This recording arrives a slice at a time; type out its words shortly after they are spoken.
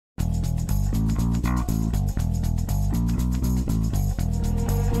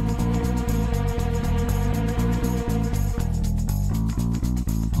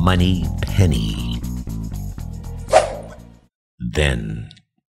Moneypenny. Then,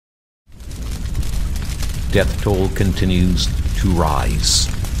 death toll continues to rise.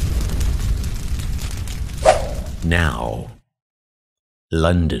 Now,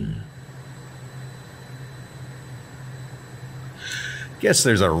 London. Guess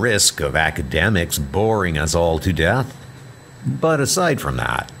there's a risk of academics boring us all to death. But aside from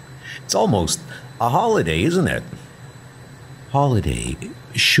that, it's almost a holiday, isn't it? Holiday,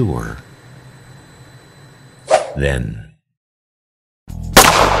 sure. Then,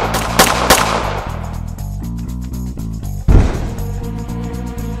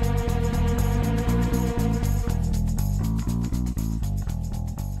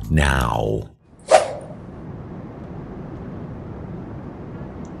 now,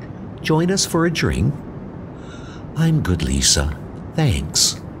 join us for a drink? I'm good, Lisa.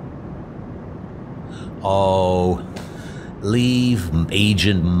 Thanks. Oh, leave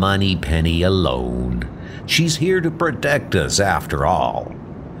Agent Moneypenny alone. She's here to protect us after all.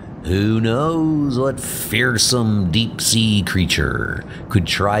 Who knows what fearsome deep-sea creature could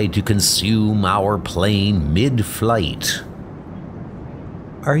try to consume our plane mid-flight?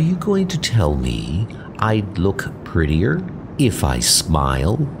 Are you going to tell me I'd look prettier if I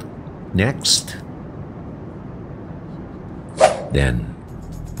smiled next? Then,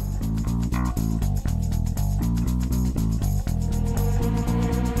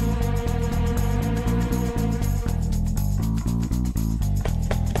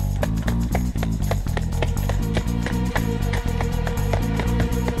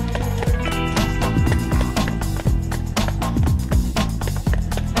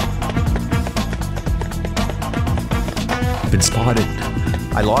 been spotted.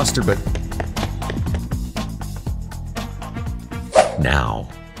 I lost her, but now,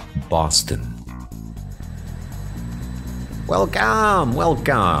 Boston. Welcome,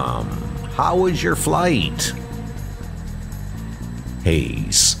 welcome. How was your flight?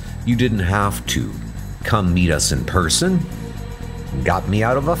 Hayes, you didn't have to come meet us in person. Got me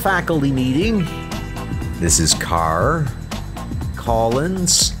out of a faculty meeting. This is Carr,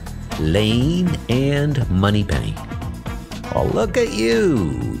 Collins, Lane, and Moneypenny. Well, look at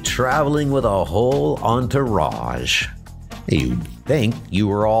you, traveling with a whole entourage. You'd think you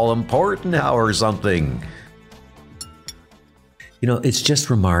were all important now or something. You know, it's just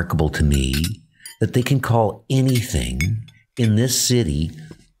remarkable to me that they can call anything in this city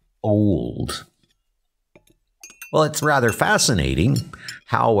old. Well, it's rather fascinating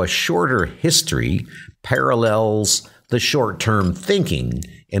how a shorter history parallels the short-term thinking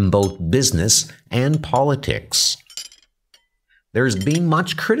in both business and politics. There's been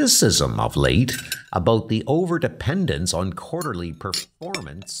much criticism of late about the overdependence on quarterly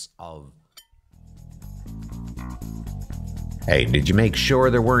performance of... Hey, did you make sure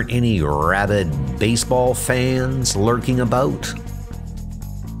there weren't any rabid baseball fans lurking about?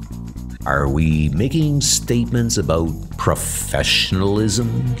 Are we making statements about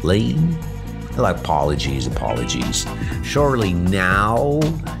professionalism, Lane? Well, apologies. Surely now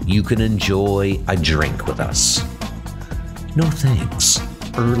you can enjoy a drink with us. No thanks.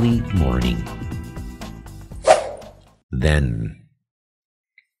 Early morning. Then,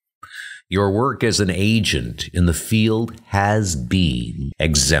 your work as an agent in the field has been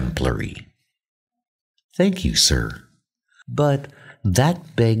exemplary. Thank you, sir. But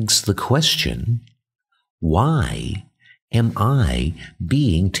that begs the question, why am I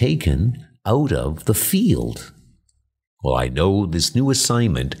being taken out of the field? Well, I know this new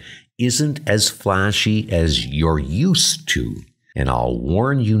assignment isn't as flashy as you're used to, and I'll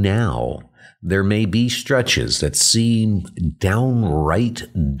warn you now, there may be stretches that seem downright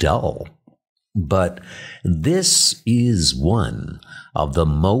dull. But this is one of the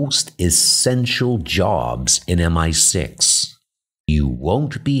most essential jobs in MI6. You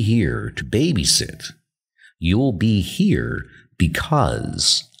won't be here to babysit. You'll be here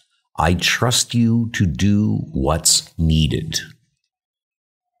because I trust you to do what's needed.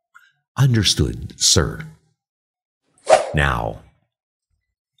 Understood, sir. Now,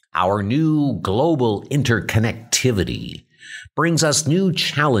 our new global interconnectivity brings us new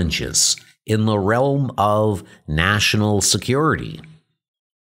challenges in the realm of national security.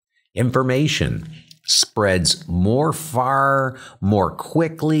 Information spreads far more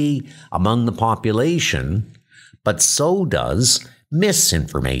quickly among the population, but so does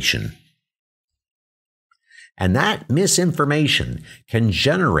misinformation. And that misinformation can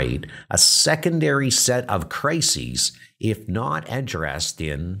generate a secondary set of crises if not addressed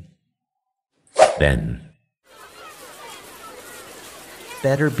in then.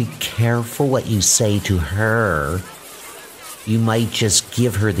 Better be careful what you say to her. You might just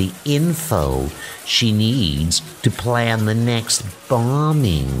give her the info she needs to plan the next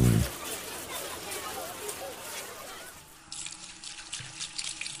bombing.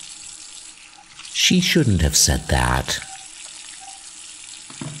 She shouldn't have said that.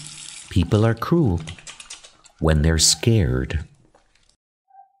 People are cruel when they're scared.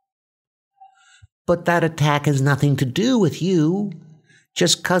 But that attack has nothing to do with you,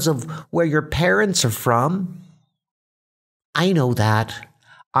 just 'cause of where your parents are from. I know that.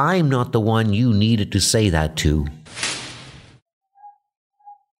 I'm not the one you needed to say that to.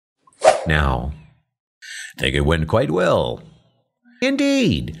 Now, I think it went quite well.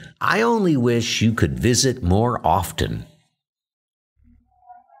 Indeed, I only wish you could visit more often.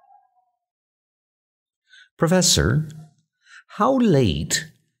 Professor, how late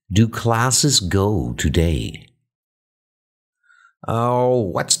do classes go today? Oh,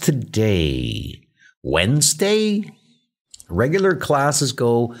 what's today? Wednesday? Regular classes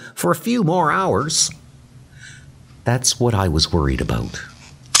go for a few more hours. That's what I was worried about.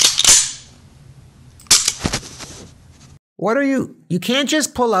 What are you? You can't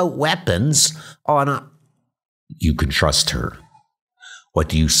just pull out weapons on a... You can trust her. What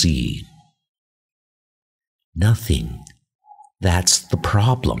do you see? Nothing. That's the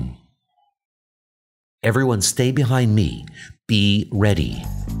problem. Everyone stay behind me. Be ready.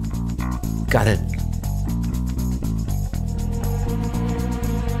 Got it.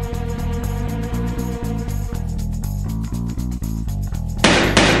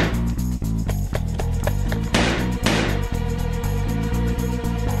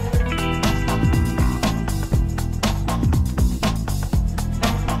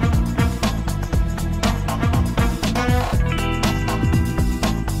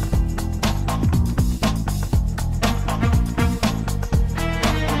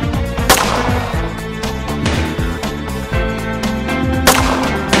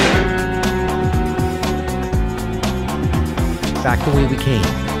 Back the way we came.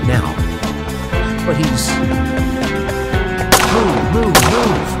 Now. But he's... Move.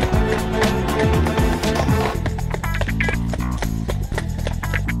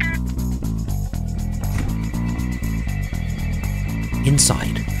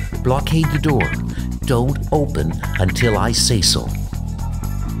 Inside. Blockade the door. Don't open until I say so.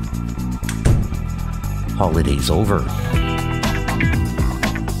 Holiday's over.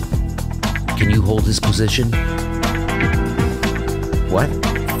 Can you hold his position? What?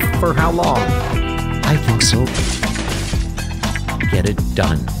 For how long? I think so. Get it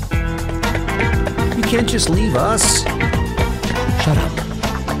done. You can't just leave us. Shut up.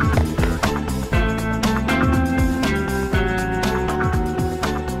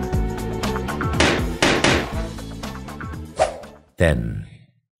 Then,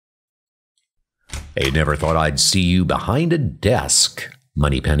 I never thought I'd see you behind a desk,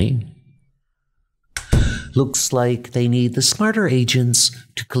 Moneypenny. Looks like they need the smarter agents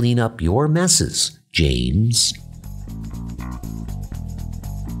to clean up your messes, James.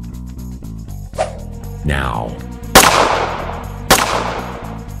 Now.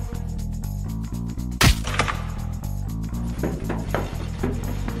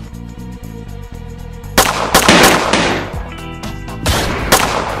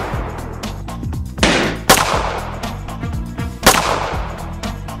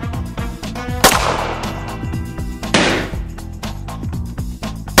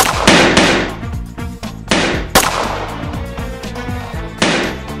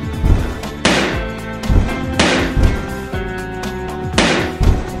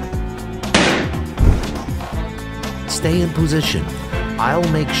 Stay in position. I'll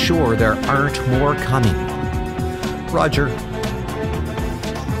make sure there aren't more coming. Roger.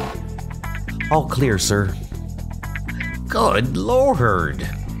 All clear, sir. Good Lord.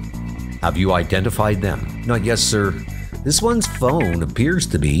 Have you identified them? Not yet, sir. This one's phone appears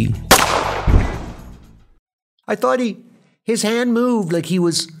to be. I thought his hand moved like he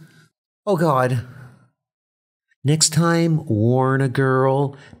was... Oh, God. Next time, warn a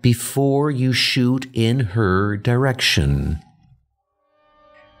girl before you shoot in her direction.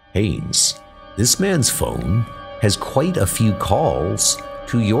 Haynes, this man's phone has quite a few calls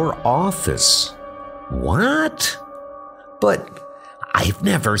to your office. What? But I've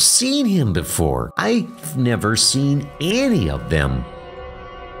never seen him before. I've never seen any of them.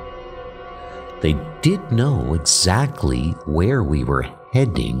 They did know exactly where we were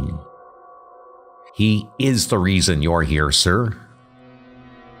heading. He is the reason you're here, sir.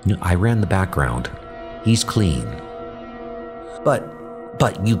 No, I ran the background. He's clean.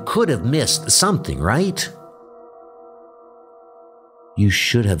 But you could have missed something, right? You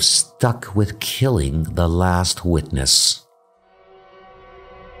should have stuck with killing the last witness.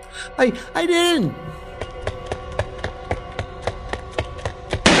 I didn't.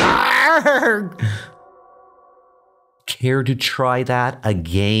 Arrgh! Care to try that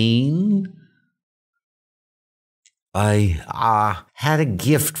again? I had a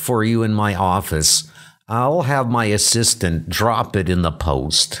gift for you in my office. I'll have my assistant drop it in the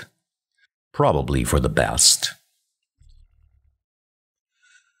post. Probably for the best.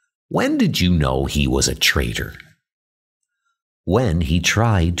 When did you know he was a traitor? When he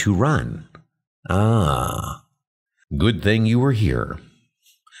tried to run. Ah, good thing you were here.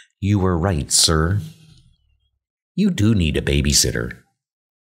 You were right, sir. You do need a babysitter.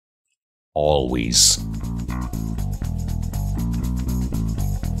 Always.